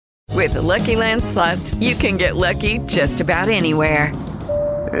With the Lucky Land Slots, you can get lucky just about anywhere.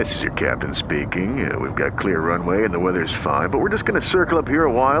 This is your captain speaking. We've got clear runway and the weather's fine, but we're just going to circle up here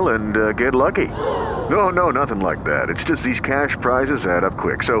a while and get lucky. No, nothing like that. It's just these cash prizes add up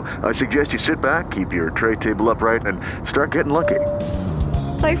quick. So I suggest you sit back, keep your tray table upright, and start getting lucky.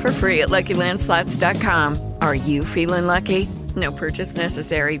 Play for free at LuckyLandSlots.com. Are you feeling lucky? No purchase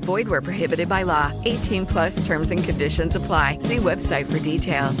necessary. Void where prohibited by law. 18+ terms and conditions apply. See website for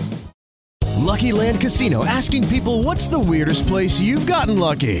details. Lucky Land Casino, asking people, what's the weirdest place you've gotten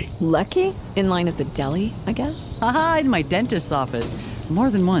lucky? Lucky? In line at the deli, I guess? Aha, in my dentist's office. More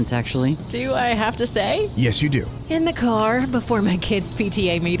than once, actually. Do I have to say? Yes, you do. In the car before my kids'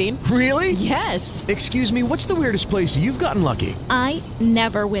 PTA meeting. Really? Yes. Excuse me, what's the weirdest place you've gotten lucky? I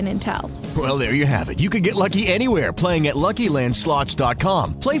never win and tell. Well, there you have it. You can get lucky anywhere, playing at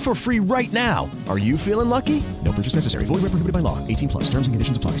LuckyLandSlots.com. Play for free right now. Are you feeling lucky? No purchase necessary. Void where prohibited by law. 18+. Terms and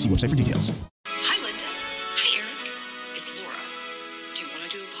conditions apply. See website for details. Hi, Linda. Hi, Eric. It's Laura. Do you want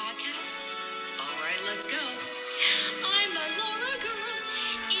to do a podcast? All right, let's go. I'm a Laura girl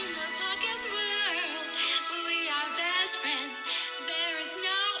in the podcast world. We are best friends. There is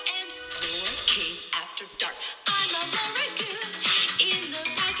no end. Laura came after dark. I'm a Laura girl in the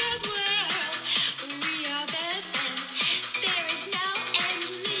podcast world. We are best friends. There is no end.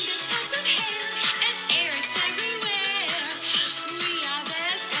 Linda talks of hair and Eric's everywhere. We are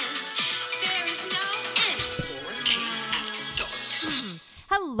best friends. There is no end. Laura came after dark.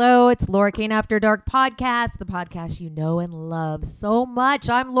 Hello, it's Laura Kane After Dark Podcast, the podcast you know and love so much.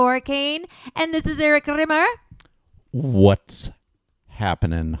 I'm Laura Kane, and this is Eric Rimmer. What's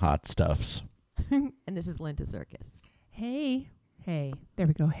happening, hot stuffs? And this is Linda Circus. Hey. There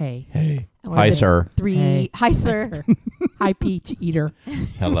we go. Hey. Hi, sir. Hi, sir. Hi, peach eater.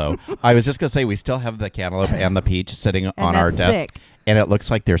 Hello. I was just going to say, we still have the cantaloupe and the peach sitting on our that's desk, sick. and it looks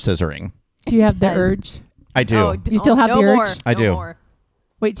like they're scissoring. Do you have the does. urge? I do. Oh, You still have no the urge? more. I No do. more.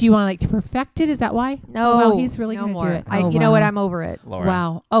 Wait, do you want to perfect it? Is that why? No. Oh, wow, he's really no going to do more. it. You know what? I'm over it. Laura.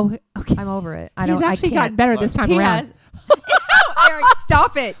 Wow. Oh, okay. I'm over it. He's actually gotten better this time He around. has. Eric,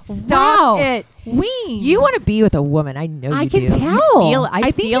 stop it. Wow. Stop it. Wings. You want to be with a woman. I know I you can do. tell. I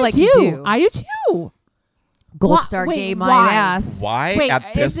think feel like do. you do. I do too. Gold Star Wait, gave my why? ass. Why Wait,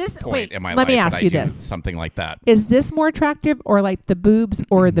 at is this this- point wait, in my let life me would ask I you do this. something like that? Is this more attractive or like the boobs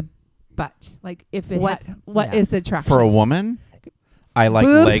or the butt? Like if it what is the attraction? For a woman, I like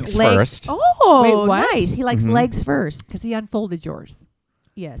Boobs, legs first. Oh, Wait, what? nice. He likes legs first. Because he unfolded yours.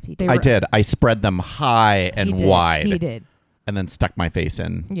 Yes, he They did. I were- did. I spread them high and He did. wide. He did. And then stuck my face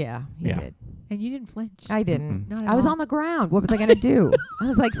in. Yeah, he Yeah. did. And you didn't flinch. I didn't. Not at I was all. on the ground. What was I going to do? I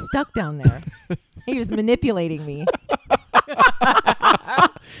was like stuck down there. He was manipulating me.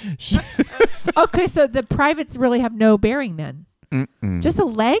 Okay, so the privates really have no bearing then. Mm-mm. Just the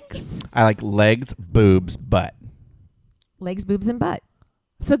legs? I like legs, boobs, butt. Legs, boobs, and butt.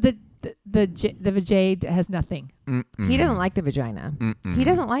 So the vajayjay has nothing. Mm-mm. He doesn't like the vagina. Mm-mm. He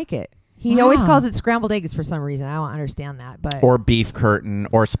doesn't like it. He Wow. always calls it scrambled eggs for some reason. I don't understand that. But Or beef curtain,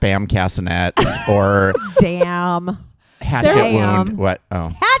 or spam cassinets, or damn. hatchet Damn. wound. What? Oh.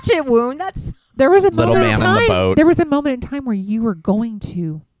 Hatchet wound. That's There was a Little moment in man on the time. boat. There was a moment in time where you were going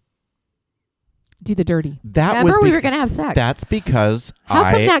to do the dirty. That remember was we were going to have sex. That's because How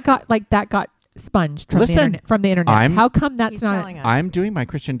come that got sponged from Listen, the internet? How come that's He's not? telling us. I'm doing my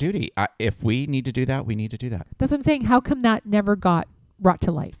Christian duty. If we need to do that, we need to do that. That's what I'm saying. How come that never got brought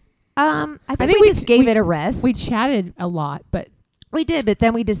to light? I think we just gave it a rest. We chatted a lot, but We did, but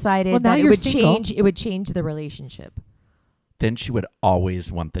then we decided Well, now that it you're would single. change. It would change the relationship. Then she would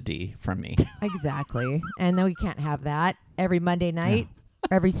always want the D from me. Exactly. And then we can't have that every Monday night,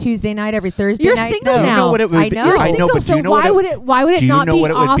 every Tuesday night, every Thursday You're night. single Do you now. know what it would I be? know. You're I know, single, but do so you know why what would it? Why would it do you not know be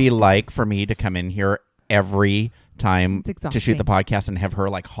what it would off? be like for me to come in here every time It's to shoot the exhausting. podcast and have her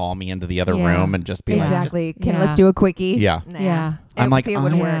like haul me into the other Yeah. room and just be like, Exactly. Yeah. Let's do a quickie. Yeah. Nah. Yeah. And I'm like, see, it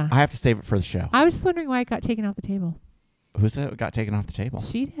wouldn't yeah. work. I have to save it for the show. I was just wondering why it got taken off the table. Who's that got taken off the table?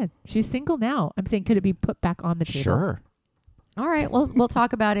 She did. She's single now. I'm saying, could it be put back on the table? Sure. All right. Well, we'll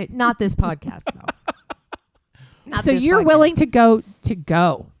talk about it. Not this podcast, though. Not So this you're podcast. willing to go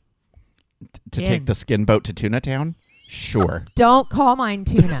To take the skin boat to Tuna Town? Sure. Don't call mine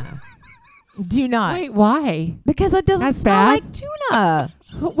tuna. Do not. Wait, why? Because it doesn't That's smell bad? like tuna.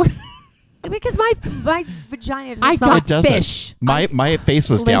 Because my vagina doesn't I smell got- like It doesn't. fish. My face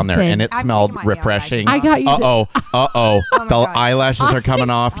was down there Listen. and it I'm smelled taking my refreshing. I got you. Uh-oh. Uh-oh. my The God. eyelashes are coming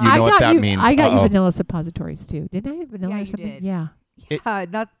off. You I know what got that you, means. I got you Uh-oh. vanilla suppositories too. Didn't I? Vanilla Yeah, or you something? did. Yeah.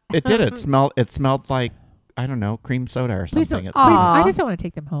 It did. It smelled like I don't know, cream soda or Please something. don't, please, I just don't want to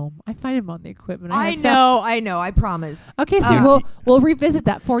take them home. I find them on the equipment. I know. I promise. Okay, so we'll revisit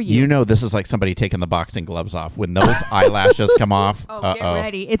that for you. You know, this is like somebody taking the boxing gloves off. When those eyelashes come off, Get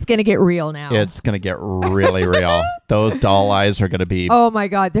ready. It's going to get real now. It's going to get really real. Those doll eyes are going to be. Oh my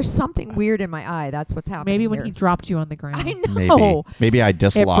God, there's something weird in my eye. That's what's happening. Maybe when here. he dropped you on the ground. I know. Maybe I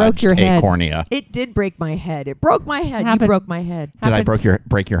dislodged your a head. cornea. It did break my head. It broke my head. Happened. You broke my head. Did I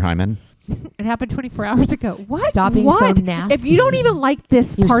break your hymen? It happened 24 hours ago. What? Stop being so nasty. If you don't even like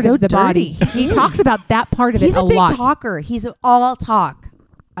this You're part so of the body, dirty. he talks about that part of He's it a a big lot. talker. He's all talk.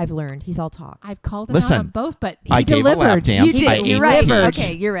 I've learned he's all talk. I've called him out on both, but he I gave a delivered. lap dance. You I did. ate You're right. peach.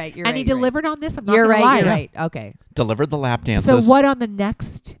 Okay, you're right. And he delivered on this. I'm not You're gonna right. lie. You're right. Okay. Delivered the lap dances. So what on the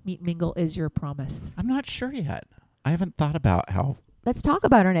next meet and mingle is your promise? I'm not sure yet. I haven't thought about how. Let's talk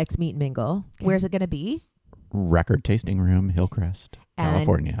about our next meet and mingle. Okay. Where's it going to be? Record tasting room, Hillcrest, And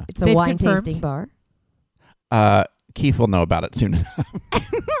California. It's a wine tasting bar. Keith will know about it soon enough.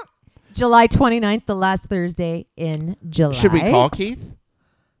 July 29th, the last Thursday in July. Should we call Keith?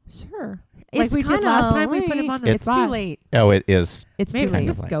 Sure. It's like we did last time, we put him on the It's spot. too late. Oh, it is. It's Maybe too late.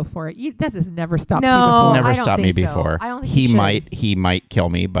 just go for it. That has never stopped No, you before. Never I don't stopped me think so. before. I don't think he you should. might. He might kill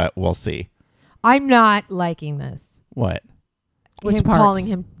me, but we'll see. I'm not liking this. What? Which him part? calling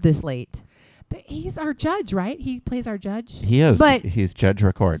him this late. He's our judge, right? He plays our judge. He is. But- he's Judge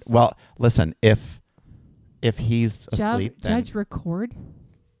Record. Well, listen. If he's asleep, then Judge record.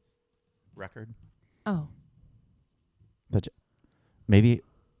 record. Oh. Maybe.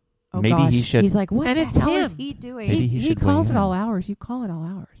 Oh, maybe gosh. he should. He's like, what And the it's hell him. is he doing? Maybe he He should calls weigh it in. all hours. You call it all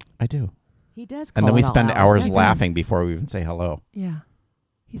hours. I do. He does. And call then we it all spend hours. hours He laughing does. before we even say hello. Yeah.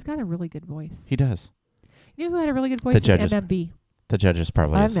 He's got a really good voice. He does. You know who had a really good voice? The judge is- MMB. The judge is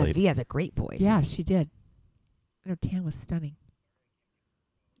probably asleep. MMV has a great voice. Yeah, she did. Her tan was stunning.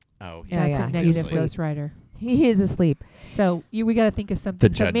 Oh, Yeah, That's a he's negative asleep. ghostwriter. He is asleep. So we got to think of something.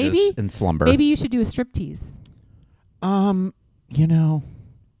 The So judge maybe is in slumber. maybe you should do a striptease. You know.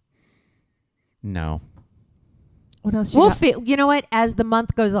 No. What else? You We'll got? you know what? As the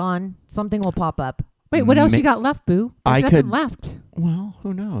month goes on, something will pop up. Wait, what else you got left, Boo? There's I nothing could- left. Well,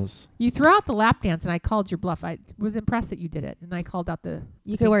 who knows? You threw out the lap dance, and I called your bluff. I was impressed that you did it, and I called out the.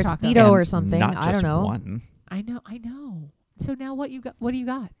 You the could wear pink taco. Speedo or And something. Not I just don't know. one. I know. So now what you got? What do you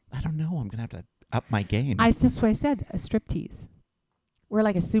got? I don't know. I'm gonna have to up my game. That's what I said. A striptease. Wear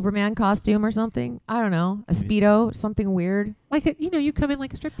like a Superman costume or something. I don't know. A Speedo, something weird. Like you come in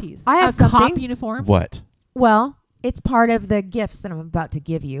like a striptease. I have a cop something. uniform. What? Well, it's part of the gifts that I'm about to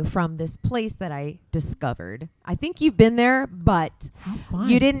give you from this place that I discovered. I think you've been there, but How fun.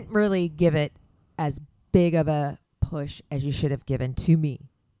 you didn't really give it as big of a push as you should have given to me.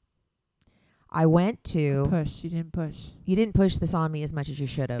 I went to... push. You didn't push. You didn't push this on me as much as you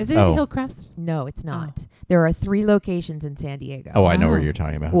should have. Is it Oh. in Hillcrest? No, it's not. There are 3 locations in San Diego. Oh, I know where Wow. you're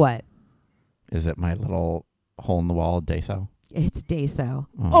talking about. What? Is it my little hole in the wall Deso? It's Daiso.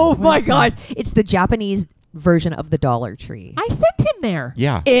 Oh. Oh my God. It's the Japanese version of the Dollar Tree. I sent him there.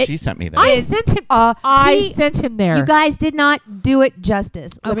 Yeah, It she sent me that. I sent him. I sent him there. You guys did not do it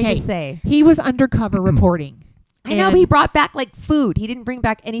justice. Let me Okay. just say. He was undercover reporting. I know, but he brought back like food. He didn't bring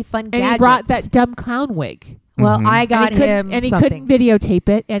back any fun and gadgets. he brought that dumb clown wig. Well, Mhm. I got and he couldn't, him and he something. couldn't videotape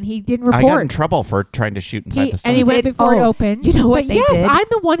it, and he didn't I got in report. trouble for trying to shoot inside the store. And he went did- before it oh, opened. you know what But they yes, did? I'm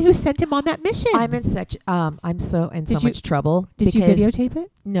the one who sent him on that mission. I'm in such I'm so in so Did you- much trouble. Did you because videotape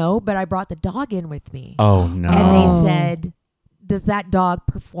it? No, but I brought the dog in with me. Oh no! And they Oh. said, "Does that dog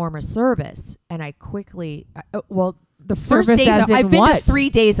perform a service?" And I quickly, the first Service days as in I've been what? to 3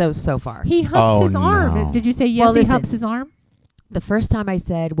 Daisos so far. He humps Oh, his arm. no. Did you say yes? Well, he listen. humps his arm. The first time I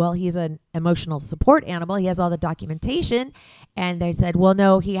said, well, he's an emotional support animal. He has all the documentation. And they said, well,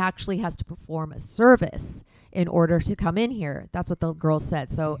 no, he actually has to perform a service in order to come in here. That's what the girl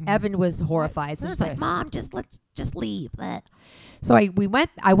said. So Evan was horrified. So she's like, service? Mom, let's leave. Bleh. So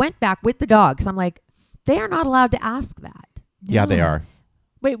I went back with the dogs. I'm like, they are not allowed to ask that. Yeah, they No. are.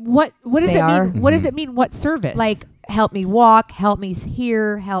 Wait, what does They it are. mean? What does it mean? What service? Like, help me walk, help me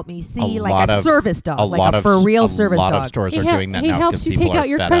hear, help me see, like lot a of- service dog, A like lot a of for real a service lot dog. of stores he are doing that he now helps because you people take are out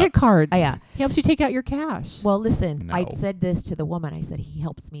your fed credit up. cards. Oh, yeah. He helps you take out your cash. Well, listen, I No. said this to the woman. I said, he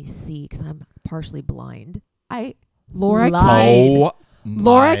helps me see because I'm partially blind. I Laura lied. Oh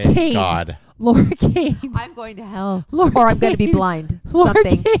Laura my Kane. God! Laura Kane. I'm going to hell. Laura or I'm going to be Kane. blind. Laura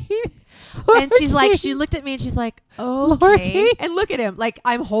Something. Kane. And she's like, she looked at me and she's like, Laura okay. Kane. And look at him. Like,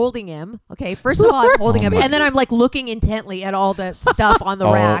 I'm holding him. Okay. First of all, I'm Laura holding him. Kane. And then I'm like looking intently at all the stuff on the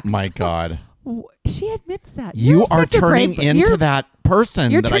Oh racks. my God! She admits that. You You're are such a turning brave- into you're- that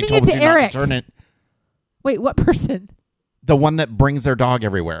person you're that I turning told into you not Eric. to turn it. Wait, what person? The one that brings their dog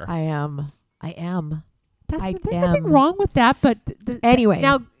everywhere. I am. There's nothing wrong with that, but anyway,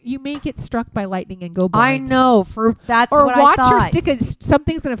 now you may get struck by lightning and go blind. I know. That's or what watch I thought. her stick.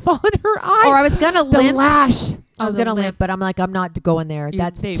 Something's gonna fall in her eye. Or I was gonna limp. Lash. I was gonna limp, but I'm like, I'm not going there.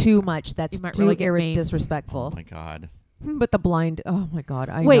 That's too much. That's too really disrespectful. Oh my God. But the blind. Oh my God.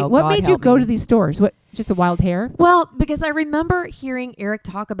 Wait, what made you go to these stores? What? Just a wild hair? Well, because I remember hearing Eric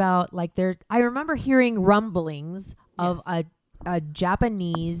talk about I remember hearing rumblings of a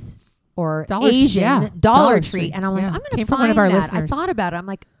Japanese or Asian Dollar Tree. And I'm like, I'm going to find that. Listeners. I thought about it. I'm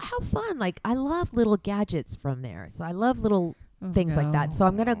like, how fun. Like, I love little gadgets from there. So I love little things like that. So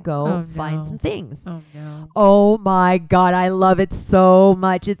I'm going to go find some things. Oh, no. Oh, my God. I love it so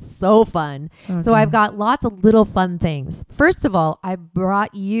much. It's so fun. So I've got lots of little fun things. First of all, I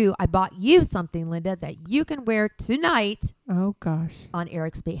bought you something, Linda, that you can wear tonight. Oh, gosh. On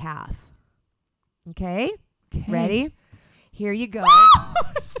Eric's behalf. Okay? Ready? Here you go.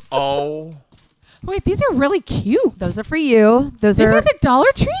 Oh. Wait, these are really cute. Are for you. These are at the Dollar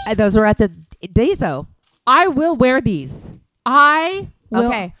Tree? Those are at the Daiso. I will wear these. I will.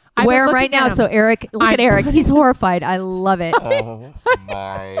 Okay. Wear them right now. So Eric, look at Eric. He's horrified. I love it. Oh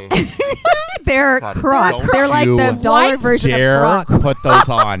my. They're Crocs. They're like the dollar version of Crocs. Put those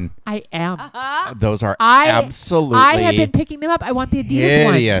on. I am. Those are absolutely. I have been picking them up. I want the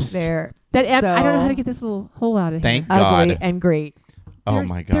Adidas hideous. ones. I don't know how to get this little hole out of here. Thank God. Ugly and great. Oh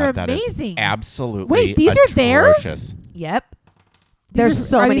my God. They're that amazing. Is absolutely. Wait, these are atrocious. Yep. There's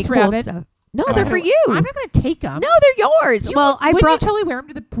so many cool stuff. No, they're for you. I'm not going to take them. No, they're yours. Wouldn't you totally wear them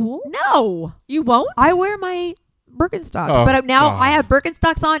to the pool? No. You won't? I wear my Birkenstocks. But now I have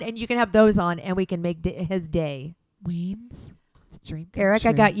Birkenstocks on, and you can have those on, and we can make his day. Weens. Dream Eric,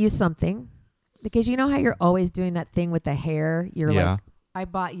 I got you something. Because you know how you're always doing that thing with the hair? You're like, I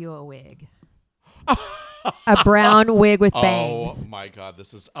bought you a wig. A brown wig with bangs. Oh my God,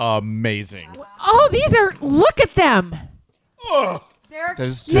 this is amazing. Oh, these are, look at them. They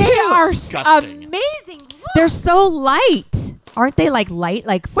are amazing. Look. They're so light. Aren't they like light?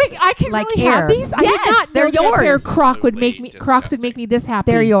 Like wait, I can like really have these? I yes, did not they're know yours. Crocs would make me this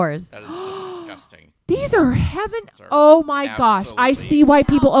happy. They're yours. That is disgusting. These are heaven. Oh my gosh. I see why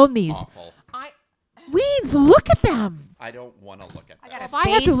people own these. Awful. Weeds, look at them. I don't want to look at them. I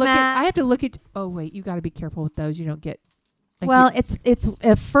have to look at. Oh wait, you got to be careful with those. You don't get. It's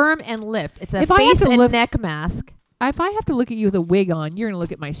a firm and lift. It's a face and neck mask. If I have to look at you with a wig on, you're gonna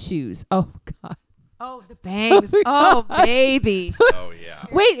look at my shoes. Oh God. Oh, the bangs. Oh, baby. Oh yeah.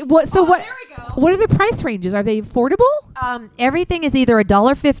 Wait, what? So what? There we go. What are the price ranges? Are they affordable? Everything is either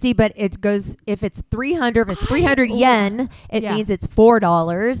 $1.50, but it goes if it's 300. If it's 300 yen, it means it's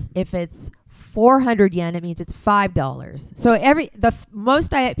 $4. If it's 400 yen, it means it's $5. So the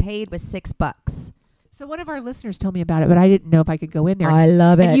most I paid was $6. So one of our listeners told me about it, but I didn't know if I could go in there. I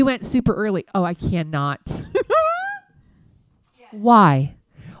love it. And you went super early. Oh, I cannot. Why?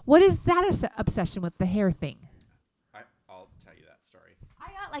 What is that obsession with the hair thing? I'll tell you that story. I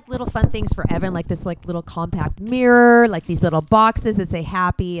got like little fun things for Evan, like this like little compact mirror, like these little boxes that say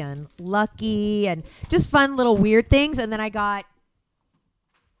happy and lucky and just fun little weird things. And then I got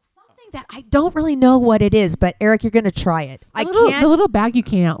something that I don't really know what it is, but Eric, you're going to try it. The little bag you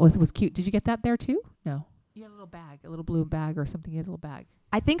came out with was cute. Did you get that there too? No. You had a little bag, a little blue bag or something. You had a little bag.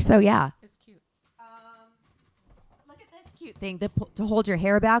 I think so, yeah. It's cute. Look at this cute thing to hold your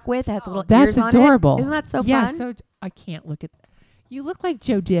hair back with. It has little that's ears on adorable. it. Isn't that so yeah, fun? so I can't look at that. You look like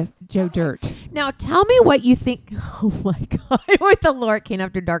Joe Dirt. Now tell me what you think. Oh my God. With the Laura Kane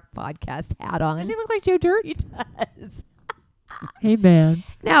After Dark podcast hat on. Does he look like Joe Dirt? He does. Hey, man.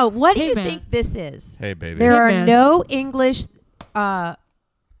 Now, what do you think this is? Hey, baby. There are no English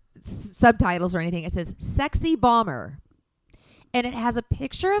subtitles or anything. It says Sexy Bomber. And it has a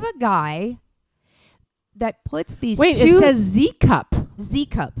picture of a guy that puts these two... Wait, it says Z-Cup.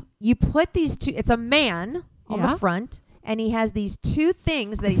 Z-Cup. You put these two... It's a man on the front, and he has these two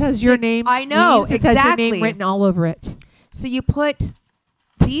things that it says your name. I know, exactly. It says your name written all over it. So you put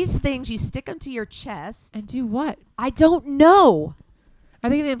these things, you stick them to your chest. And do what? I don't know. Are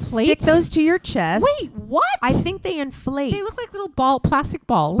they going to inflate? Stick those to your chest. Wait, what? I think they inflate. They look like little plastic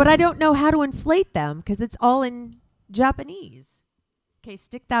balls. But I don't know how to inflate them because it's all in Japanese. Okay,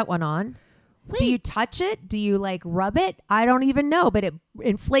 stick that one on. Wait. Do you touch it? Do you like rub it? I don't even know, but it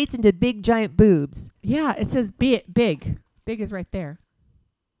inflates into big giant boobs. Yeah, it says big. Big is right there.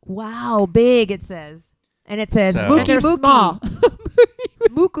 Wow, big it says. And it says Mookie Mookie. Small.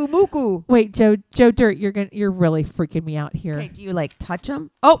 Muku Muku. Wait, Joe Dirt, you're really freaking me out here. Okay, do you like touch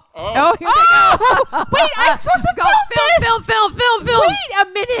them? Oh, here they go. Wait, I'm supposed to go film. Wait a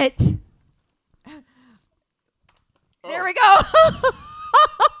minute. There we go.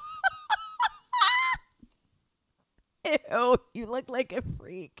 look like a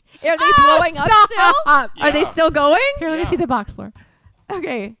freak. Are they blowing up still? Are they still going? Here, let me see the box, Laura.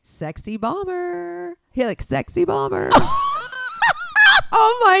 Okay. Sexy bomber. He like sexy bomber.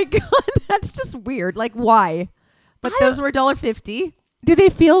 Oh my God. That's just weird. Like, why? But those were $1.50. Do they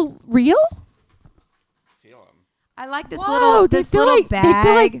feel real? I like this Whoa, little bag. They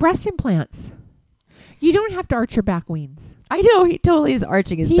feel like breast implants. You don't have to arch your back wings. I know. He totally is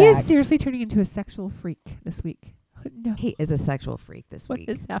arching his He back. is seriously turning into a sexual freak this week. No. He is a sexual freak this What week.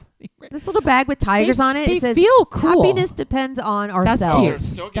 is happening? This little bag with tigers on it. They It says, feel cool. happiness depends on That's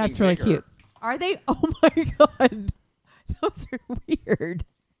ourselves. cute. That's really cute. Are they? Oh my God. Those are weird.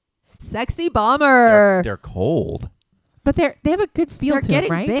 Sexy bomber. They're cold. But they have a good feel They're to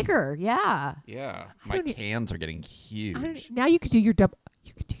getting it, right? bigger. Yeah. Yeah. My cans are getting huge. Now you could do your double.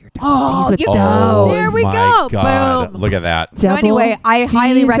 You could do your double Oh, D's with you those. know. There we my go. God. Boom. Look at that. So anyway, I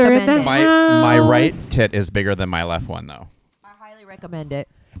highly D's are in recommend the it. My right house. tit is bigger than my left one, though. I highly recommend it.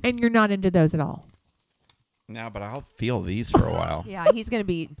 And you're not into those at all. No, but I'll feel these for a while. Yeah, he's going to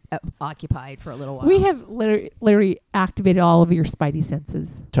be occupied for a little while. We have literally activated all of your spidey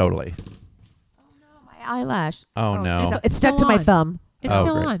senses. Totally. My eyelash. Oh, no. It's stuck to my thumb. It's Oh,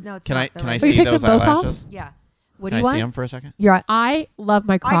 still great. on. No, it's Can not I the can I right Oh, you see took those them both off? eyelashes? Yeah. What Can do you I see want? them for a second? You're I love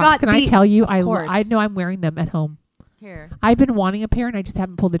my Crocs. got Can I the- tell you? of I course. know I'm wearing them at home. here. I've been wanting a pair and I just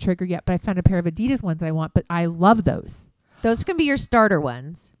haven't pulled the trigger yet. But I found a pair of Adidas ones that I want. But I love those. Those can be your starter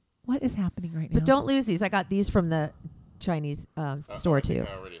ones. What is happening right now? But don't lose these. I got these from the Chinese store too.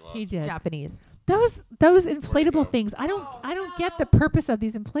 He did. Japanese. Those inflatable things. I don't get the purpose of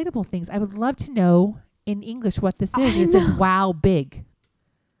these inflatable things. I would love to know in English what this is. It says wow big.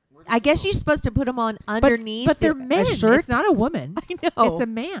 I guess you're supposed to put them on underneath. But they're a men. shirt. It's not a woman. I know. It's a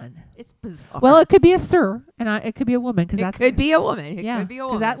man. It's bizarre. Well, it could be a sir, and it could be a woman because it that's could be a woman. It yeah, could be a because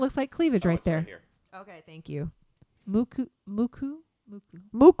woman. that looks like cleavage right there. Okay, thank you. Muku. Muku.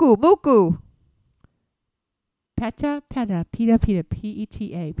 Peta, peta, peta,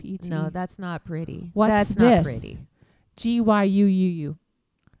 P-E-T-A, P-E-T. No, that's not pretty. What's that's this? not pretty. G-Y-U-U-U.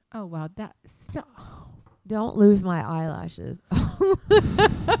 Oh, wow. Don't lose my eyelashes.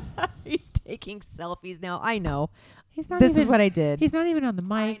 He's taking selfies now. I know. This is what I did. He's not even on the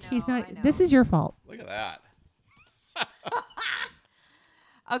mic. He's not. I know. This is your fault. Look at that.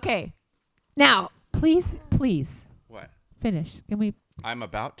 Okay. Now, Please What? finish. Can we? I'm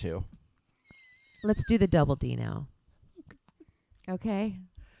about to. let's do the double D now. Okay.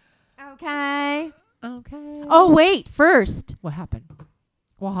 Okay. Okay. Oh, wait. First. What happened?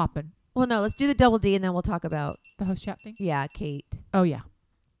 What happened? Well, no, let's do the double D and then we'll talk about, The host chat thing? yeah, Kate. Oh yeah.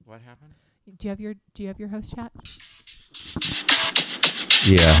 What happened? Do you have your host chat?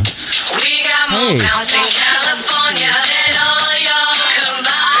 Yeah. We got more bounce in California than all y'all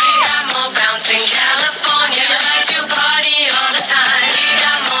combined. We got more bounce in California. Like to party all the time. We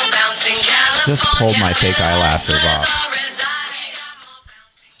got more bounce in California. Just pulled my fake eyelashes off.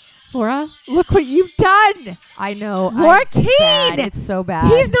 Laura, look what you've done. I know. Laura It's bad. Keane. It's so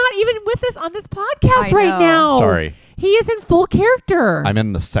bad. He's not even with us on this podcast I right know. now. Sorry. He is in full character. I'm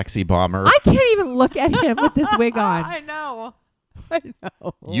in the sexy bomber. I can't even look at him with this wig on. I know. I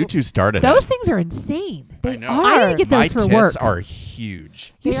know. You two started Those it. things are insane. They know. are. I need to get My those for tits work. are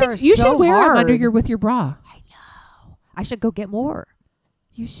huge. You They are should so wear them under hard. with your bra. I should go get more.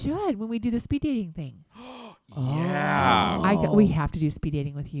 You should when we do the speed dating thing. Yeah. We have to do speed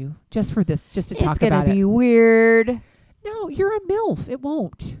dating with you just for this, just to It's talk gonna about be it. weird. No, you're a MILF. It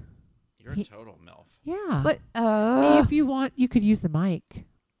won't. You're a total MILF. Yeah. But if you want, you could use the mic.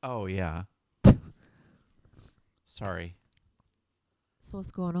 Oh, yeah. Sorry. so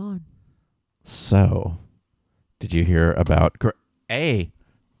what's going on? So, did you hear about...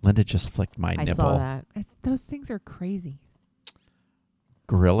 Linda just flicked my I nipple. saw that. Those things are crazy.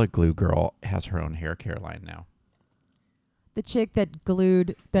 Gorilla Glue Girl has her own hair care line now. The chick that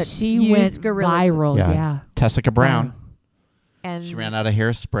glued that She used went Gorilla viral. Yeah. Tessica Brown. and She ran out of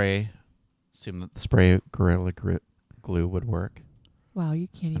hairspray. Assumed that the spray Gorilla Glue would work. Wow, you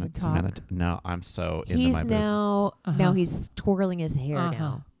can't And even it's talk. cemented. No, I'm so into he's my boobs. now Uh-huh. he's twirling his hair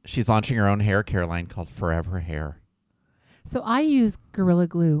now. She's launching her own hair care line called Forever Hair. So I use Gorilla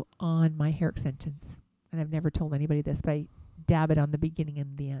Glue on my hair extensions, and I've never told anybody this, but I dab it on the beginning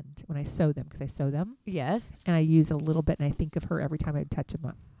and the end when I sew them because I sew them, Yes. and I use a little bit, and I think of her every time I touch them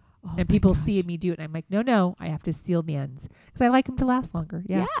up. Oh And my people gosh. see me do it, and I'm like, no, I have to seal the ends because I like them to last longer.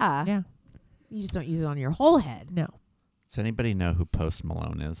 Yeah. Yeah. You just don't use it on your whole head. No. Does anybody know who Post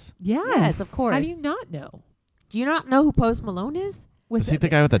Malone is? Yes, of How course. do you not know? Do you not know who Post Malone is? Is he the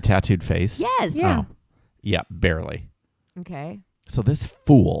guy with the tattooed face? Yes. Yeah. Oh. Yeah, barely. Okay. So this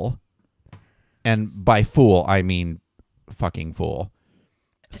fool, and by fool I mean fucking fool.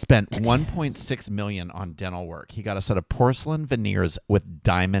 Spent $1.6 million on dental work. He got a set of porcelain veneers with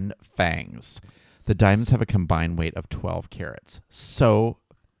diamond fangs. The diamonds have a combined weight of 12 carats. So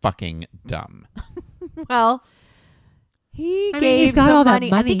fucking dumb. Well, he he's gave got some all that money.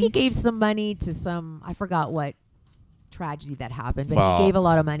 I money. think he gave some money to some. I forgot what tragedy that happened, but Well, he gave a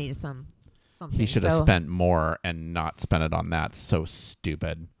lot of money to something. He should have spent more and not spent it on that. So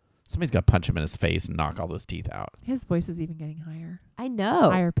stupid. Somebody's got to punch him in his face and knock all those teeth out. His voice is even getting higher. I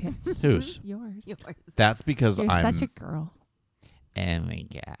know. Higher pitched. Whose? Yours. That's because You're I'm such a girl. Oh my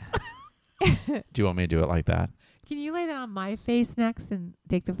God. Do you want me to do it like that? Can you lay that on my face next and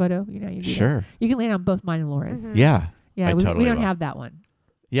take the photo? You know, you do Sure. that. You can lay it on both mine and Laura's. Yeah. Yeah, I we totally don't will. have that one.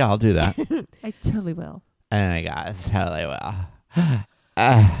 Yeah, I'll do that. I totally will. Oh my God, totally will.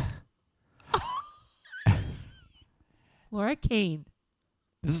 Laura Kane.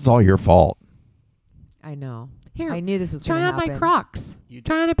 This is all your fault. I know. Here, I knew this was try going to on happen. my Crocs.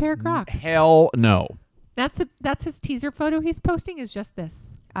 Try on a pair of Crocs. Hell no. That's his teaser photo he's posting is just this.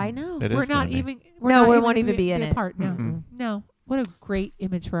 I know. It We're is not gonna be. even. No, not we won't even gonna be in it. Apart. No, Mm-mm. no. What a great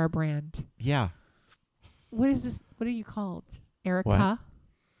image for our brand. Yeah. What is this? What are you called? Erica?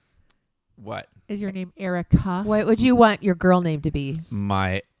 What? Is your name Erica? What would you want your girl name to be?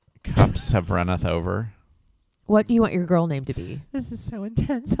 My cups have runneth over. What do you want your girl name to be? This is so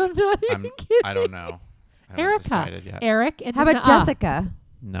intense. I'm not even kidding. I don't know. I haven't Erica. decided yet. Eric. And How then about the Jessica?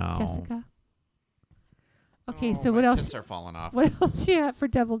 No. Jessica. Okay, Oh, so my what else? tits are falling off. What else you have for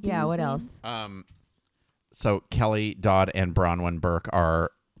double D? Yeah, what else? So Kelly Dodd and Bronwyn Burke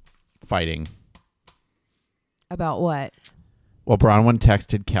are fighting. About what? Well, Bronwyn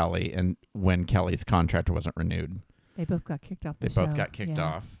texted Kelly, and when Kelly's contract wasn't renewed, They both got kicked off the they show. both got kicked Yeah.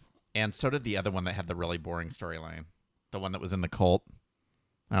 off. And so did the other one that had the really boring storyline. The one that was in the cult.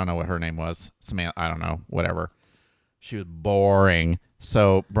 I don't know what her name was. Samantha, I don't know. Whatever. She was boring.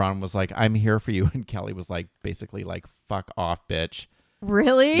 So Bron was like, I'm here for you. And Kelly was like, basically like, fuck off, bitch.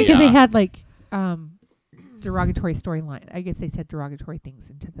 Really? Because they Yeah. had like derogatory storyline. I guess they said derogatory things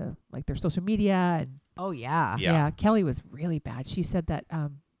into the like their social media and Oh, yeah. Yeah. Kelly was really bad. She said that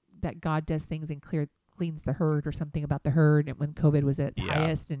that God does things and cleans the herd or something about the herd and when COVID was at its Yeah.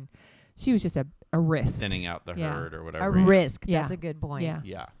 highest and she was just a risk. Thinning out the Yeah. herd or A whatever. risk. Yeah. That's a good point. Yeah.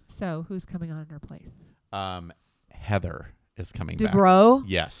 Yeah. So who's coming on in her place? Heather is coming back. Dubrow?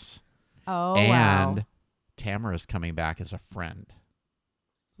 Yes. Oh, And wow. Tamara's coming back as a friend.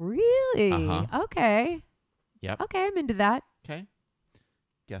 Really? Uh-huh. Okay. Yep. Okay, I'm into that. Okay.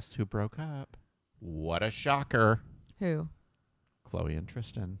 Guess who broke up? What a shocker. Who? Chloe and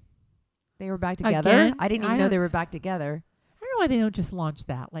Tristan. They were back together? Again? I didn't I even know don't- they were back together. I don't know why they don't just launch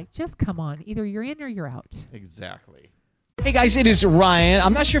that. Like, just come on. Either you're in or you're out. Exactly. Hey guys, it is Ryan.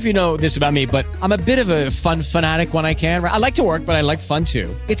 I'm not sure if you know this about me, but I'm a bit of a fun fanatic when I can. I like to work, but I like fun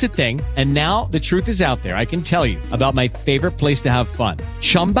too. It's a thing. And now the truth is out there. I can tell you about my favorite place to have fun.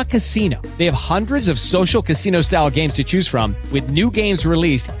 Chumba Casino. They have hundreds of social casino style games to choose from with new games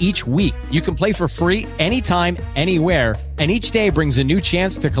released each week. You can play for free anytime, anywhere. And each day brings a new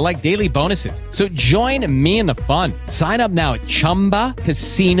chance to collect daily bonuses. So join me in the fun. Sign up now at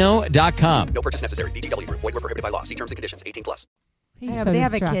ChumbaCasino.com. No purchase necessary. VGW Group. Void where prohibited by law. See terms and conditions. 18+. I know, so but they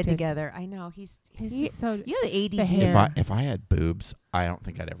have a distracted. kid together. I know. He's so you have ADD. the hair. If I had boobs, I don't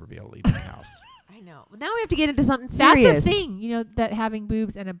think I'd ever be able to leave my house. I know. But now we have to get into something serious. That's a thing. You know, that having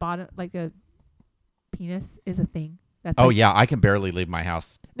boobs and a bottom, like a penis is a thing. That's Oh like- yeah, I can barely leave my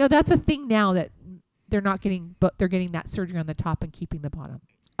house. No, that's a thing now that they're not getting, but they're getting that surgery on the top and keeping the bottom.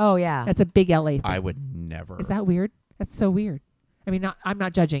 Oh, yeah. That's a big LA thing. I would never. Is that weird? That's so weird. I mean, I'm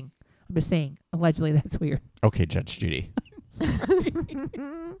not judging. I'm just saying, allegedly, that's weird. Okay, Judge Judy.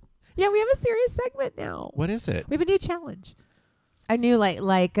 Yeah, we have a serious segment now. What is it? We have a new challenge. I knew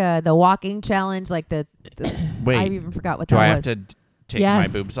like the walking challenge, like the Wait. I even forgot what Do that I was. have to take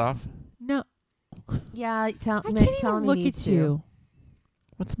Yes. my boobs off? No, Yeah, tell I me. can't Tell even me look he needs at to. you.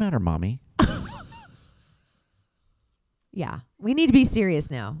 What's the matter, Mommy? Yeah, we need to be serious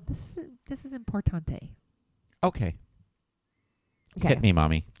now. This is importante. Okay. Okay. Hit me,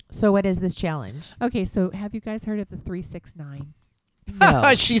 Mommy. So what is this challenge? Okay, so have you guys heard of the 369?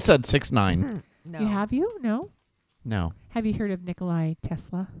 No. She said 6'9". No. You have you? No. No. Have you heard of Nikolai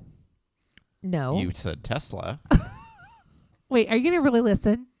Tesla? No. You said Tesla. Wait, are you going to really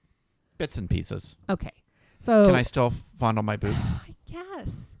listen? Bits and pieces. Okay. So Can I still fondle my boobs? I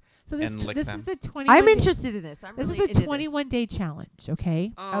guess. So this And lick this them? is a 21 I'm day- interested in this. I'm This really is into a 21-day challenge,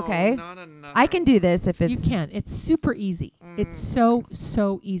 okay? Okay. I can do this if You it's. can. It's super easy. It's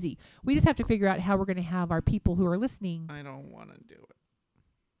so easy. We just have to figure out how we're going to have our people who are listening. I don't want to do it.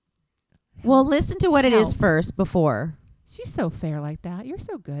 Well, listen to what it is Help. first before. She's so fair like that. You're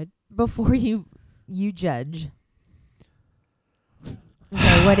so good. Before you judge.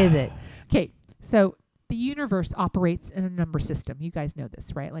 Okay, what is it? Okay, so the universe operates in a number system. You guys know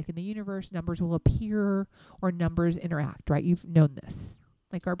this, right? Like in the universe, numbers will appear or numbers interact, right? You've known this.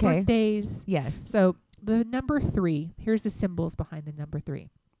 Like our birthdays. Yes. So the number 3, here's the symbols behind the number 3.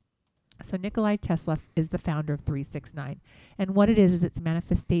 So Nikola Tesla is the founder of 369. And what it is it's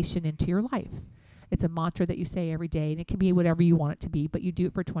manifestation into your life. It's a mantra that you say every day, and it can be whatever you want it to be, but you do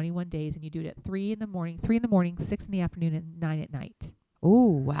it for 21 days, and you do it at 3 in the morning, 6 in the afternoon, and 9 at night.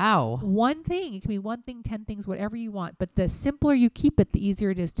 Oh, wow. One thing. It can be one thing, 10 things, whatever you want. But the simpler you keep it, the easier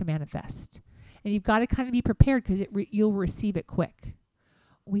it is to manifest. And you've got to kind of be prepared because you'll receive it quick.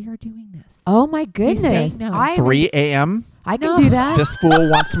 We are doing this. Oh, my goodness. No. 3 a.m.? I can do that. This fool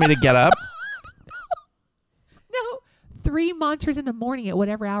wants me to get up? No. 3 mantras in the morning at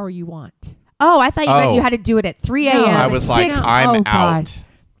whatever hour you want. Oh, I thought you meant you had to do it at 3 a.m. No, I was like, I'm out.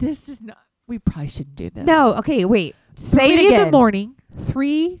 This is not. We probably shouldn't do this. No. Okay, wait. Say it 3 again. in the morning.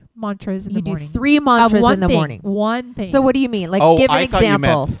 3 mantras in the morning. You do 3 mantras in the morning. One thing. So what do you mean? Like, give an I example.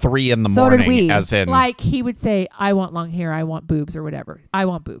 thought you meant 3 in the So morning. did we. As in, like he would say, I want long hair, I want boobs, or whatever. I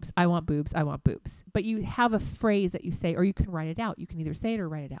want boobs, I want boobs, I want boobs. But you have a phrase that you say, or you can write it out. You can either say it or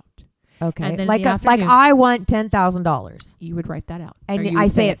write it out. Okay. And then Like, in the like afternoon, I want $10,000. you would write that out. And Or you I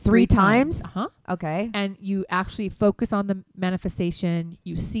would say it 3 times? Uh-huh. Okay. And you actually focus on the manifestation.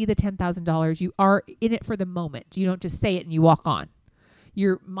 You see the $10,000. You are in it for the moment. You don't just say it and you walk on.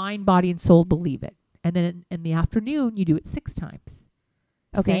 Your mind, body, and soul believe it. And then in the afternoon, you do it 6 times.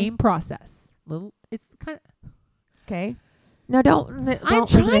 Okay. Same process. It's kind of... Okay. No, don't I'm listen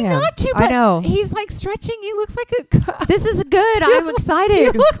to trying him. not to, but I know. he's like stretching. He looks like a... This is good. I'm excited.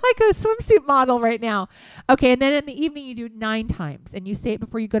 You look like a swimsuit model right now. Okay, and then in the evening, you do it 9 times. And you say it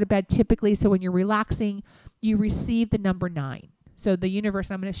before you go to bed typically. So when you're relaxing, you receive the number 9. So the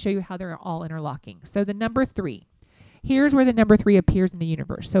universe, I'm going to show you how they're all interlocking. So the number 3. Here's where the number 3 appears in the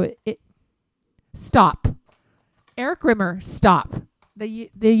universe. So it stop. Eric Rimmer, stop. The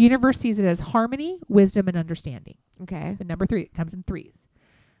universe sees it as harmony, wisdom, and understanding. Okay. The number 3, it comes in 3s.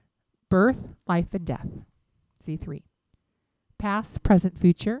 Birth, life, and death. See 3. Past, present,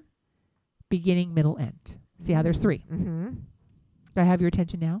 future, beginning, middle, end. See how there's 3. Mm-hmm. Do I have your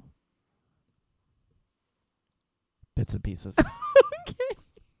attention now? bits and pieces. Okay.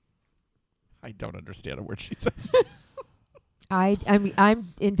 I don't understand a word she said. I'm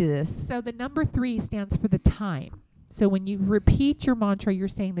into this. So the number 3 stands for the time. So when you repeat your mantra, you're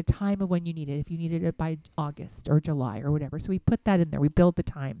saying the time of when you need it. If you needed it by August or July or whatever. So we put that in there. We build the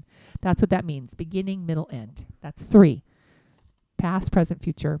time. That's what that means. Beginning, middle, end. That's 3. Past, present,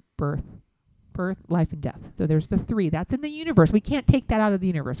 future, birth, life, and death. So there's the 3. That's in the universe. We can't take that out of the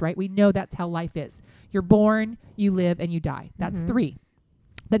universe, right? We know that's how life is. You're born, you live, and you die. That's 3.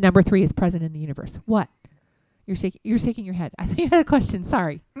 The number 3 is present in the universe. What? You're shaking your head. I think you had a question.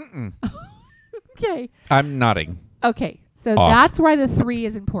 Sorry. Mm-mm. Okay. I'm nodding. Okay. So Off. that's why the 3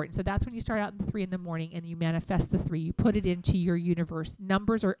 is important. So that's when you start out in the 3 in the morning and you manifest the 3. You put it into your universe.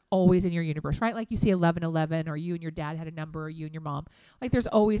 Numbers are always in your universe, right? Like you see 1111, or you and your dad had a number, or you and your mom. Like there's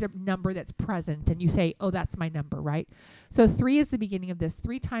always a number that's present, and you say, oh, that's my number, right? So 3 is the beginning of this.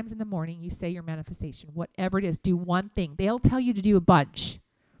 3 times in the morning, you say your manifestation. Whatever it is, do one thing. They'll tell you to do a bunch,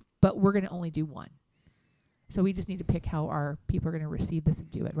 but we're going to only do one. So we just need to pick how our people are going to receive this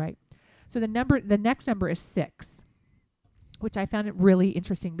and do it, right? So the next number is 6, which I found it really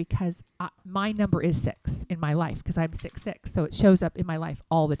interesting because my number is 6 in my life because I'm 6'6". So it shows up in my life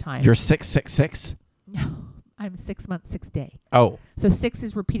all the time. You're 666? No, I'm 6 months, 6 day. Oh. So 6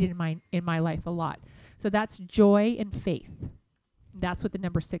 is repeated in my life a lot. So that's joy and faith. That's what the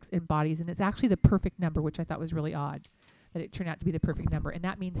number 6 embodies. And it's actually the perfect number, which I thought was really odd that it turned out to be the perfect number. And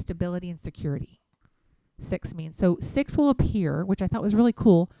that means stability and security. 6 means. So 6 will appear, which I thought was really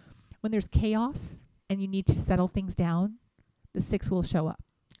cool, when there's chaos and you need to settle things down, the 6 will show up.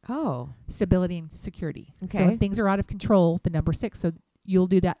 Oh. Stability and security. Okay. So when things are out of control, the number 6. So you'll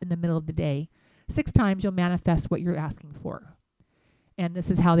do that in the middle of the day. 6 times you'll manifest what you're asking for. And this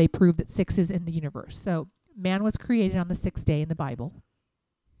is how they prove that 6 is in the universe. So man was created on the 6th day in the Bible.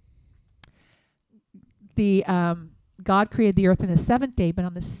 God created the earth in the 7th day, but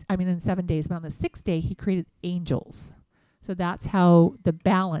in 7 days, but on the 6th day, he created angels. So that's how the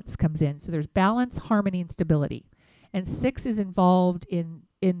balance comes in. So there's balance, harmony, and stability. And 6 is involved in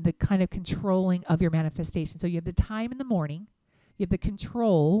the kind of controlling of your manifestation. So you have the time in the morning. You have the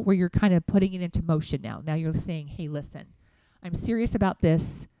control where you're kind of putting it into motion now. Now you're saying, hey, listen, I'm serious about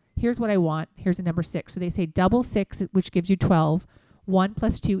this. Here's what I want. Here's the number 6. So they say double 6, which gives you 12. 1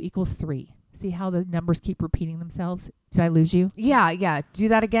 plus 2 equals 3. See how the numbers keep repeating themselves? Did I lose you? Yeah. Do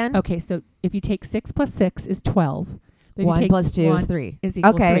that again. Okay, so if you take 6 plus 6 is 12. But if you 1 take plus 2 is 1 3. Is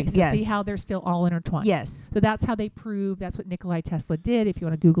equal Okay, 3. So yes. see how they're still all intertwined? Yes. So that's how they prove. That's what Nikolai Tesla did. If you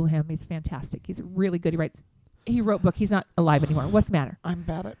want to Google him, he's fantastic. He's really good. He wrote book. He's not alive anymore. What's the matter? I'm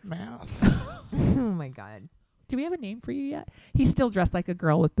bad at math. Oh my God. Do we have a name for you yet? He's still dressed like a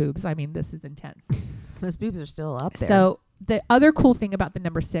girl with boobs. I mean, this is intense. Those boobs are still up there. So the other cool thing about the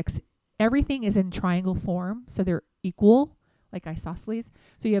number 6, everything is in triangle form. So they're equal, like isosceles.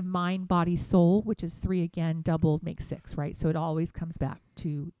 So you have mind, body, soul, which is 3 again, doubled makes 6, right? So it always comes back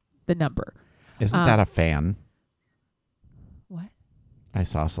to the number. Isn't that a fan? What?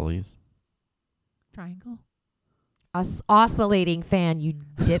 Isosceles. Triangle? Oscillating fan, you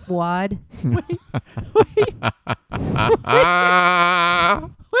dipwad.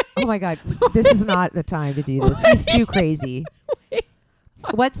 Oh my God. This is not the time to do this. He's too crazy.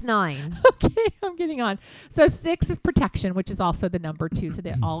 What's 9? Okay, I'm getting on. So 6 is protection, which is also the number 2. So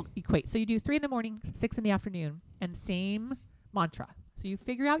they all equate. So you do 3 in the morning, 6 in the afternoon, and same mantra. So you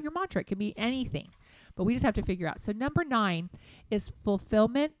figure out your mantra. It can be anything, but we just have to figure out. So number 9 is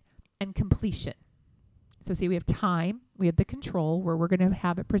fulfillment and completion. So see, we have time, we have the control where we're going to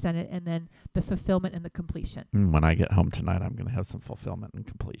have it presented, and then the fulfillment and the completion. When I get home tonight, I'm going to have some fulfillment and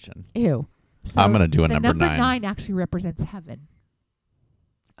completion. Ew. So I'm going to do a the number 9. 9 actually represents heaven.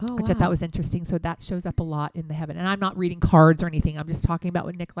 Oh, Which I thought was interesting. So that shows up a lot in the heaven. And I'm not reading cards or anything. I'm just talking about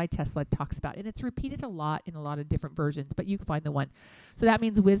what Nikolai Tesla talks about. And it's repeated a lot in a lot of different versions, but you can find the one. So that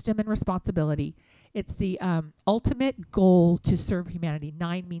means wisdom and responsibility. It's the ultimate goal to serve humanity.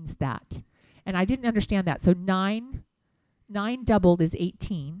 9 means that. And I didn't understand that. So 9 doubled is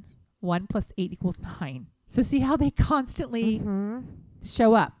 18. 1 plus 8 equals 9. So see how they constantly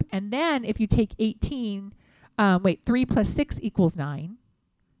show up. And then if you take 18, 3 plus 6 equals 9.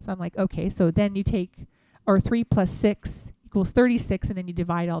 So I'm like, okay, so then you take, or 3 plus 6 equals 36, and then you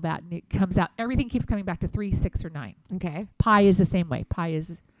divide all that, and it comes out, everything keeps coming back to 3, 6, or 9. Okay. Pi is the same way. Pi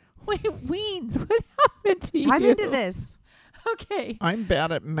is, wait, Weens, what happened to you? I'm into this. Okay. I'm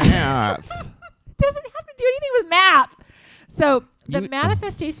bad at math. It doesn't have to do anything with math. So the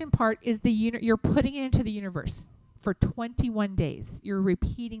manifestation part is you're putting it into the universe for 21 days. You're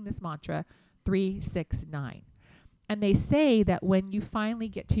repeating this mantra, 3, 6, 9. And they say that when you finally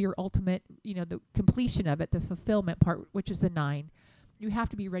get to your ultimate, the completion of it, the fulfillment part, which is the 9, you have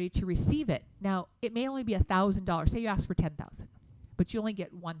to be ready to receive it. Now, it may only be $1,000. Say you ask for $10,000, but you only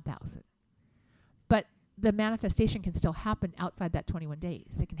get $1,000. But the manifestation can still happen outside that 21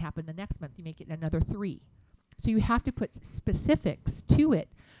 days. It can happen the next month. You make it another 3. So you have to put specifics to it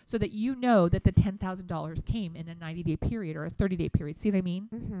so that you know that the $10,000 came in a 90-day period or a 30-day period. See what I mean?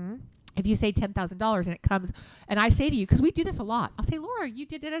 Mm-hmm. If you say $10,000 and it comes, and I say to you, because we do this a lot, I'll say, Laura, you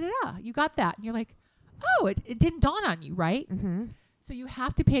did da-da-da-da. You got that. And you're like, oh, it didn't dawn on you, right? Mm-hmm. So you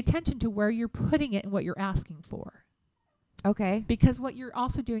have to pay attention to where you're putting it and what you're asking for. Okay. Because what you're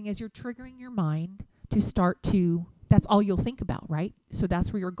also doing is you're triggering your mind to start to, that's all you'll think about, right? So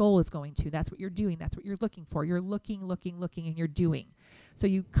that's where your goal is going to. That's what you're doing. That's what you're looking for. You're looking, and you're doing. So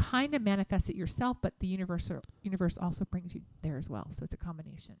you kind of manifest it yourself, but the universe also brings you there as well. So it's a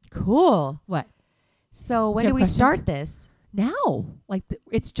combination. Cool. What? So when You do have we questions? start this? Now.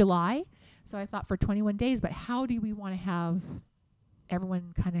 It's July. So I thought for 21 days, but how do we want to have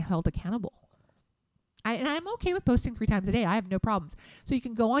everyone kind of held accountable? And I'm okay with posting 3 times a day. I have no problems. So you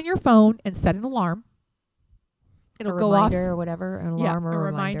can go on your phone and set an alarm. It'll go off. Or whatever, an alarm or a a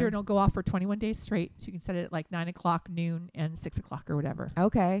reminder, and it'll go off for 21 days straight. So you can set it at like 9 o'clock, noon, and 6 o'clock or whatever.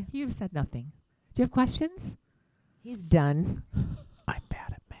 Okay. You've said nothing. Do you have questions? He's done. I'm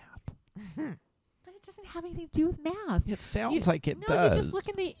bad at math. But it doesn't have anything to do with math. It sounds like it no, does. You just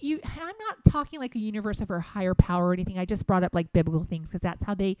look in I'm not talking like a universe of a higher power or anything. I just brought up like biblical things because that's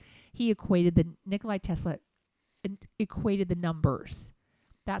how he equated Nikolai Tesla equated the numbers.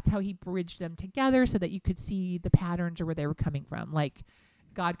 That's how he bridged them together so that you could see the patterns or where they were coming from. Like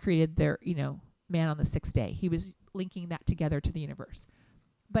God created man on the 6th day. He was linking that together to the universe.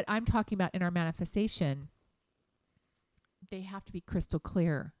 But I'm talking about in our manifestation, they have to be crystal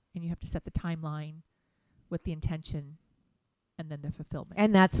clear, and you have to set the timeline with the intention and then the fulfillment.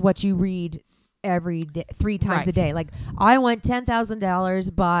 And that's what you read every day, 3 times a Right. day. Like, I want $10,000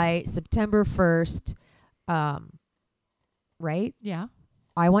 by September 1st. Right? Yeah.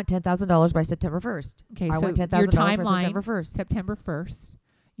 I want $10,000 by September 1st. Okay, I so want your $10,000 by timeline, September 1st. September 1st,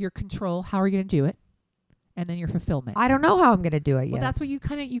 your control, how are you going to do it? And then your fulfillment. I don't know how I'm going to do it yet. Well, that's what you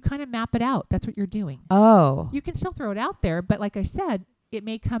kind of map it out. That's what you're doing. Oh. You can still throw it out there, but like I said, it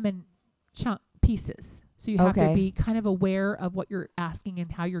may come in pieces. So you have to Okay. be kind of aware of what you're asking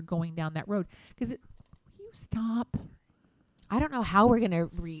and how you're going down that road. Because you stop. I don't know how we're gonna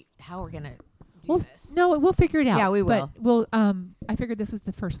do this. No, we'll figure it out. Yeah, we will. But we'll. I figured this was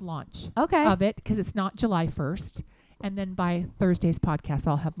the first launch Okay. of it because it's not July 1st. And then by Thursday's podcast,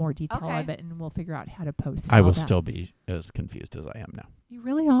 I'll have more detail Okay. of it, and we'll figure out how to post. I all will that. still be as confused as I am now. You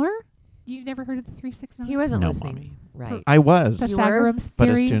really are? You've never heard of the 369? He wasn't No, listening. Mommy. Right. I was, You were? Pythagorean's but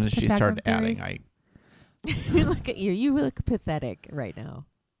as theory, soon as she started Pythagorean adding, theories. Look at you. You look pathetic right now.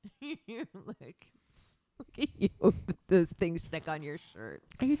 You look at you with those things stuck on your shirt.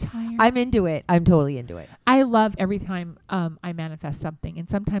 Are you tired? I'm into it. I'm totally into it. I love every time I manifest something. And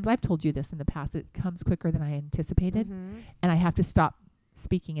sometimes I've told you this in the past. It comes quicker than I anticipated. Mm-hmm. And I have to stop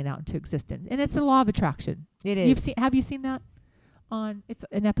speaking it out into existence. And it's the law of attraction. It You've is. have you seen that? It's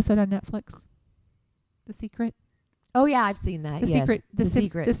an episode on Netflix. The Secret. Oh yeah, I've seen that. The yes. Secret. The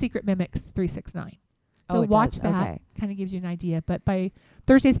Secret. The Secret mimics 369. So Oh, it watch does. that. Okay. Kind of gives you an idea. But by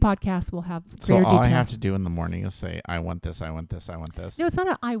Thursday's podcast, we'll have so greater all detail. I have to do in the morning is say, I want this, I want this, I want this. No, it's not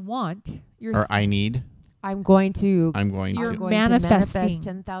a I want. Or I need. I'm going to. I'm going You're to. going to manifest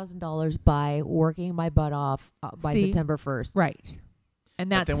manifesting. $10,000 by working my butt off by See? September 1st. Right. And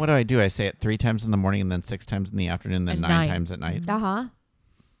But that's then what do? I say it 3 times in the morning and then 6 times in the afternoon, then And 9 9. times at night. Uh huh.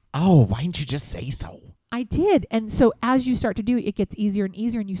 Oh, why didn't you just say so? I did. And so as you start to do it, it gets easier and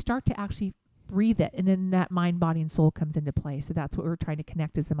easier, and you start to actually breathe it. And then that mind, body, and soul comes into play. So that's what we're trying to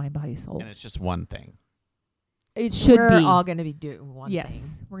connect is the mind, body, soul. And it's just one thing. It should We're be. all going to be doing one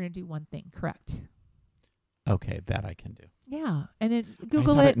yes, thing. we're going to do one thing. Correct. Okay, that I can do. Yeah. And then I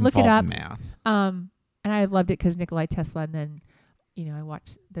Google thought it, look it up. involved Math. And I loved it because Nikolai Tesla, and then, I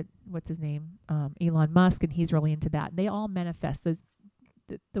watched what's his name? Elon Musk, and he's really into that. They all manifest.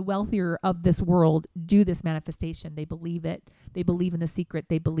 The wealthier of this world do this manifestation. They believe it. They believe in the secret.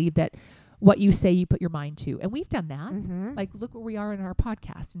 They believe that what you say, you put your mind to. And we've done that. Mm-hmm. Like, look where we are in our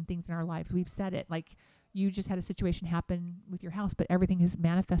podcast and things in our lives. We've said it. Like, you just had a situation happen with your house, but everything is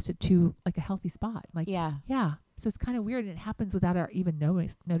manifested to like a healthy spot. Like, Yeah. yeah. So it's kind of weird, and it happens without our even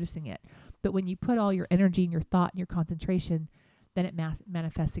noticing it. But when you put all your energy and your thought and your concentration, then it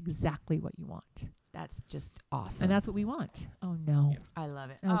manifests exactly what you want. That's just awesome. And that's what we want. Oh, no. I love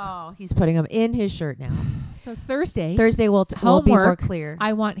it. Okay. Oh, he's putting them in his shirt now. So Thursday will be more homework, clear.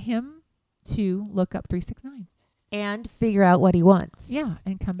 I want him to look up 369. And figure out what he wants. Yeah,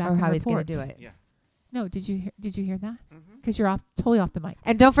 and come back Or and how he's going report. to do it. Yeah. No, did you hear that? Because you're totally off the mic.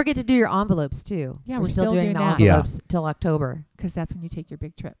 And don't forget to do your envelopes too. Yeah, we're we're still still doing doing the that. envelopes till October. Because that's when you take your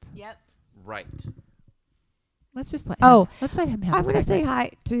big trip. Yep. Right. Let's just let Oh, let's let him have I'm a going to say segment.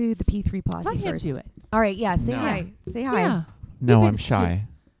 hi to the P3 posse Let him first. do it. All right, yeah, say No. hi. Say hi. Yeah. No, You've I'm been shy.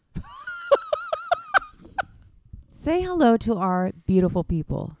 Say hello to our beautiful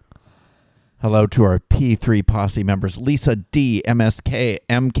people. Hello to our P3 posse members, Lisa D, MSK,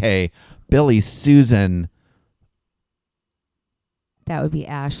 MK, Billy, Susan. That would be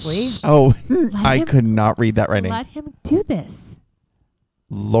Ashley. Oh, Let I him- could not read that writing. Let him do this.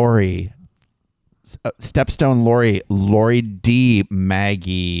 Lori, Stepstone Lori, Lori D,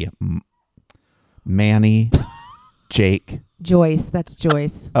 Maggie, Manny, Jake. Joyce. That's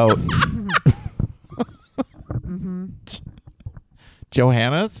Joyce. Oh, Mm-hmm.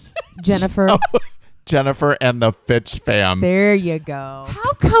 Johannes, Jennifer. Jennifer, and the Fitch fam. There you go.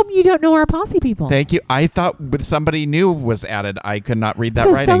 How come you don't know our posse people? Thank you. I thought with somebody new was added. I could not read that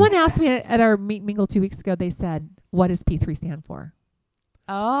so writing. someone asked me at our meet mingle 2 weeks ago. They said, "What does P3 stand for?"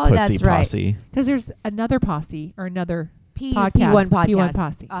 Oh, Pussy that's right. posse. Because there's another posse or another P1 podcast. podcast. P1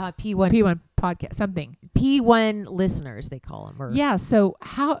 posse. P1 podcast. Something. P1 listeners, they call them. Or Yeah. So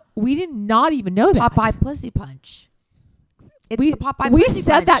how we did not even know that. Popeye Pussy Punch. It's we the Popeye we Pussy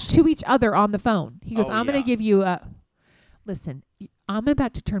said Punch. that to each other on the phone. He goes, Oh, "I'm going yeah. to give you a listen. I'm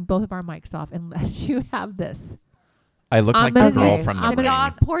about to turn both of our mics off and let you have this. I look I'm like the gonna girl need- from the I'm ring.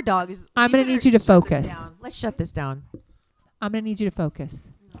 gonna- Poor dog. I'm going to need you to focus. Let's shut this down. I'm going to need you to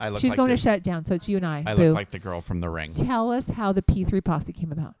focus. I look She's like going the, to shut it down. So it's you and I. I Boo. look like the girl from the ring. Tell us how the P3 posse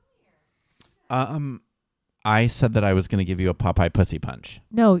came about. I said that I was going to give you a Popeye pussy punch.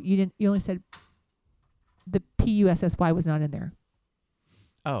 No, you didn't. You only said the PUSSY was not in there.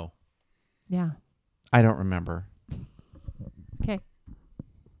 Oh, Yeah. I don't remember. Okay.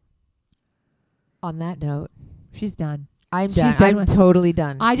 On that note, She's done. I'm She's done. done I'm with- totally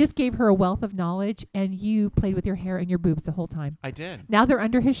done. I just gave her a wealth of knowledge, and you played with your hair and your boobs the whole time. I did. Now they're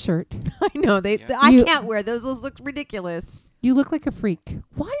under his shirt. I know they. Yeah. I You- can't wear those. Those look ridiculous. You look like a freak.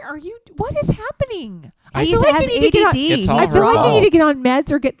 Why are you? What is happening? I He feel like has you need to get on- ADD. It's all I He's feel her like wrong. you fault. need to get on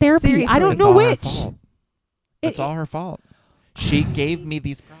meds or get therapy. Seriously. I don't It's know all her which. fault. It's all her fault. She gave me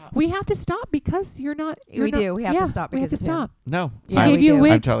these props. We have to stop because you're not. We do. We have to stop because we have to of him. stop. No. She Yeah, gave we you a do.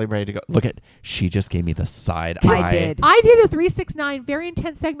 wig. I'm totally ready to go. Look at, she just gave me the side I eye. did. I did a 369 very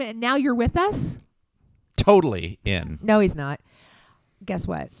intense segment, and now you're with us. Totally in. No, he's not. Guess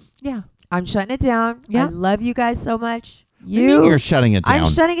what? Yeah. I'm shutting it down. Yeah. I love you guys so much. You mean you're shutting it down. I'm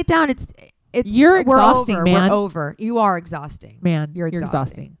shutting it down. It's You're we're exhausting, over. man. We're over. You are exhausting. Man, You're you're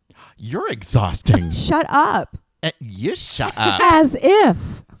exhausting. You're exhausting. Shut up. You shut up. As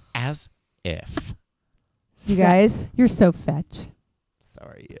if. As if. You guys. You're so fetch. So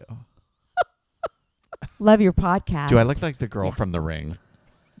are you. Love your podcast. Do I look like the girl from The Ring?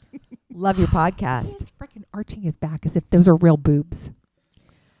 Love your podcast. He's freaking arching his back as if those are real boobs.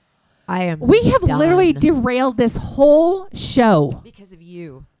 I am. We have done. literally derailed this whole show. Because of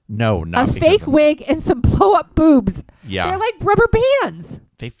you. No, not A because fake of- wig and some blow-up boobs. Yeah. They're like rubber bands.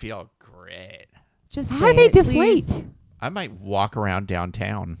 They feel great. Just How say do they it, deflate? please. I might walk around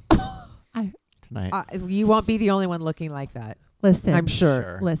downtown tonight. You won't be the only one looking like that. Listen. I'm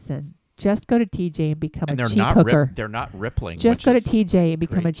sure. Listen. Just go to TJ and become And a they're cheap not hooker. they're not rippling. Just which go to is TJ and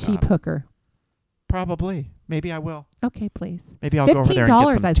become a great cheap job. hooker. Probably. Maybe I will. Okay, please. Maybe I'll go over there and get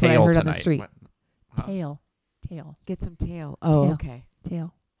some $15, that's what I tail heard tonight. on the street. What? Huh? Tail. Get some tail. Oh, Tail. okay.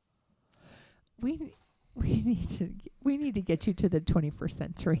 Tail. We need to get you to the 21st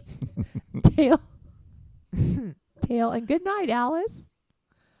century. Tail. Tail. And good night, Alice.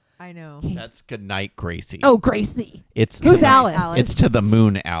 I know. That's good night, Gracie. Oh, Gracie. It's Who's to, Alice? It's to the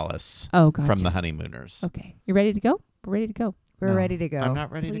moon, Alice. Oh, gotcha. From the Honeymooners. Okay. You ready to go? We're ready to go. We're No, ready to go. I'm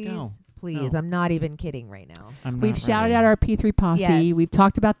not ready to go. Please. No. I'm not even kidding right now. We've shouted out our P3 posse. Yes. We've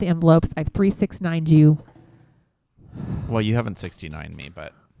talked about the envelopes. I've 369'd you. Well, you haven't 69 me,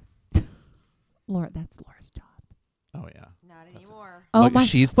 but Laura, that's Laura's job. oh yeah. Not anymore. Oh Look, my!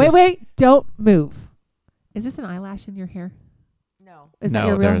 she's wait, just- wait! Don't move. Is this an eyelash in your hair? No. Is No, that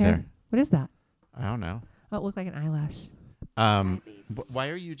your real they're hair? there. What is that? I don't know. Oh, it looked like an eyelash. Why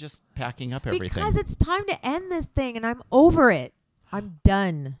are you just packing up everything? Because it's time to end this thing, and I'm over it. I'm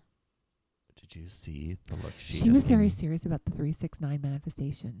done. Did you see the look she She was just gave very me? serious about the 369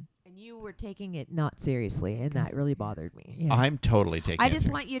 manifestation. And you were taking it not seriously, and that really bothered me. Yeah. I'm totally taking I it just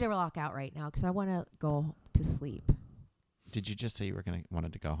serious. want you to rock out right now because I want to go to sleep. Did you just say you were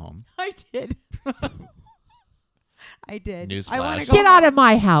wanted to go home? I did. I did. Newsflash. I want to go Get out of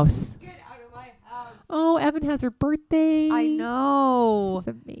my house. Get out of my house. Oh, Evan has her birthday. I know. This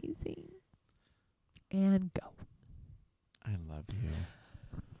is amazing. And go. I love you.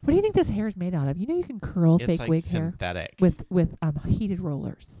 What do you think this hair is made out of? You know you can curl It's fake like wig synthetic. hair with heated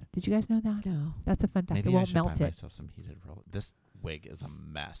rollers. Did you guys know that? No. That's a fun fact. Maybe It I won't should buy melt it. myself some heated roller. This wig is a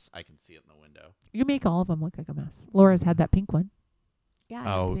mess. I can see it in the window. You make all of them look like a mess. Laura's had that pink one. Yeah,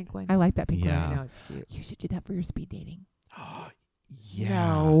 Oh, that's a pink one. I like that pink Yeah. one. I know it's cute. You should do that for your speed dating. Yeah.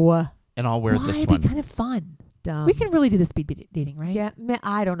 No. And I'll wear Why? this It'd one. be kind of fun. Dumb. We can really do the speed dating, right? Yeah,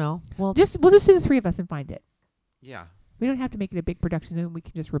 I don't know. Well, We'll just do the three of us and find it. Yeah. We don't have to make it a big production, and we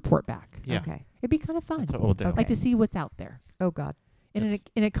can just report back. Yeah. okay. It'd be kind of fun. That's what we'll do. Like to see what's out there Oh God. in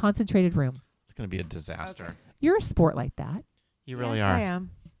a concentrated room. It's going to be a disaster. Okay. You're a sport like that. You really yes, are. I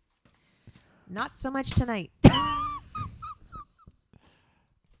am. Not so much tonight.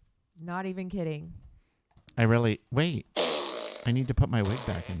 Not even kidding. I really wait. I need to put my wig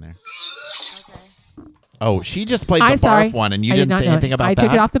back in there. Okay. Oh, she just played the I'm barf sorry. one, and you I did didn't not say know anything it. about I that.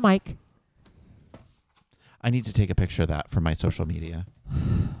 took it off the mic. I need to take a picture of that for my social media.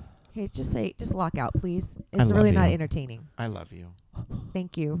 Hey, just lock out, please. I It's love really not you. entertaining. I love you,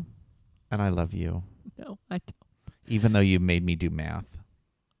 Thank you. and I love you, No, I don't. even though you made me do math.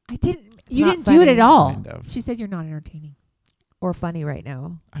 I didn't. It's You not didn't do it funny. at all. Kind of. She said you're not entertaining. Or funny right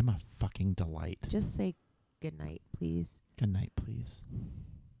now. I'm a fucking delight. Just say good night, please. Good night, please.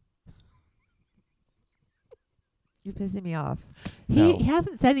 You're pissing me off. No. He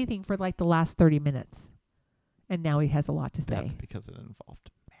hasn't said anything for like the last 30 minutes. And now he has a lot to say. That's because it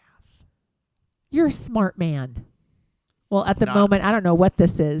involved math. You're a smart man. Well, at the Not- moment, I don't know what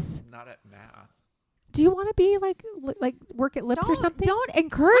this is. Not at math. Do you want to be like work at Lips or something? Don't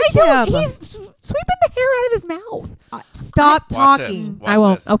encourage I don't. him. He's sweeping the hair out of his mouth. Stop Watch this. talking. Watch I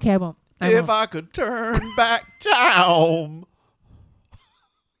won't. this. Okay, I won't. I If won't. I could turn back time.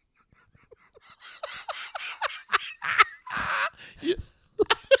 You-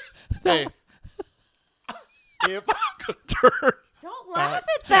 hey, if I could turn Don't laugh back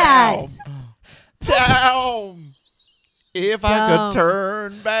at that. time. If I Dumb. could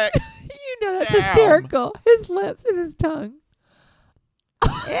turn back. You know that's Damn. hysterical. His lips and his tongue.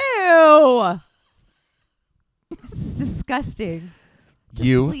 Ew. It's disgusting. Just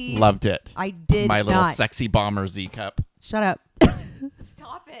You please. loved it. I did My little not. sexy bomber Z cup. Shut up.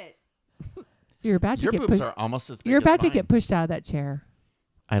 Stop it. You're about to Your get boobs pushed. are almost as big You're as about to mine. get pushed out of that chair.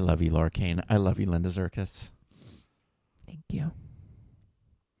 I love you, Laura Kane. I love you, Linda Zirkus. Thank you.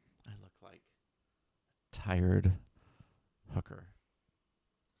 I look like a tired hooker.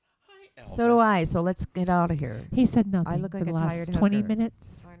 Hi, Elvis. So do I. So let's get out of here. He said nothing. I look like for the a last tired 20 hooker.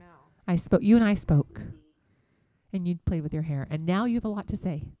 minutes. I know. I spoke. You and I spoke, and you played with your hair, and now you have a lot to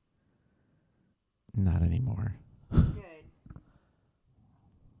say. Not anymore. Good.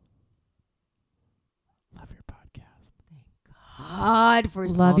 Love your podcast. God for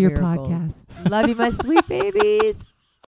small Love your miracles. podcast. Love you, my sweet babies.